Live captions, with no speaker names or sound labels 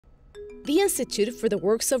The Institute for the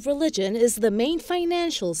Works of Religion is the main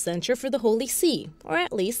financial center for the Holy See, or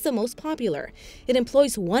at least the most popular. It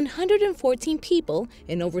employs 114 people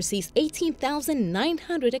and oversees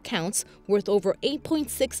 18,900 accounts worth over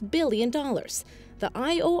 $8.6 billion. The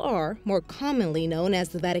IOR, more commonly known as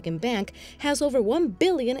the Vatican Bank, has over $1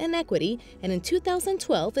 billion in equity, and in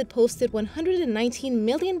 2012 it posted $119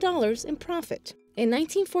 million in profit. In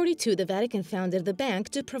 1942, the Vatican founded the bank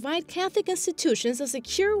to provide Catholic institutions a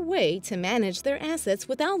secure way to manage their assets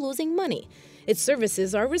without losing money. Its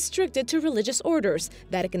services are restricted to religious orders,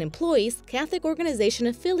 Vatican employees, Catholic organizations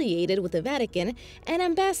affiliated with the Vatican, and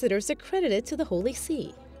ambassadors accredited to the Holy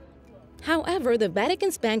See. However, the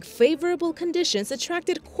Vatican's bank favorable conditions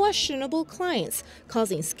attracted questionable clients,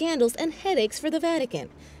 causing scandals and headaches for the Vatican.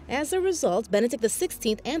 As a result, Benedict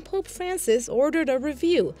XVI and Pope Francis ordered a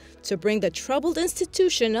review to bring the troubled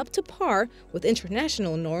institution up to par with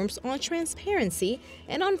international norms on transparency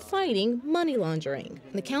and on fighting money laundering.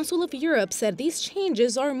 The Council of Europe said these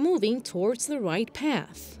changes are moving towards the right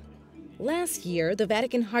path. Last year, the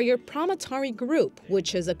Vatican hired Promontory Group,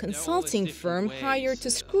 which is a consulting firm hired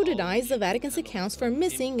to scrutinize the Vatican's accounts for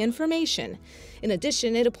missing information. In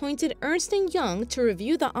addition, it appointed Ernst & Young to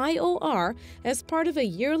review the IOR as part of a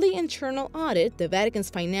yearly internal audit the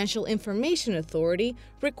Vatican's Financial Information Authority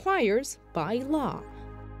requires by law.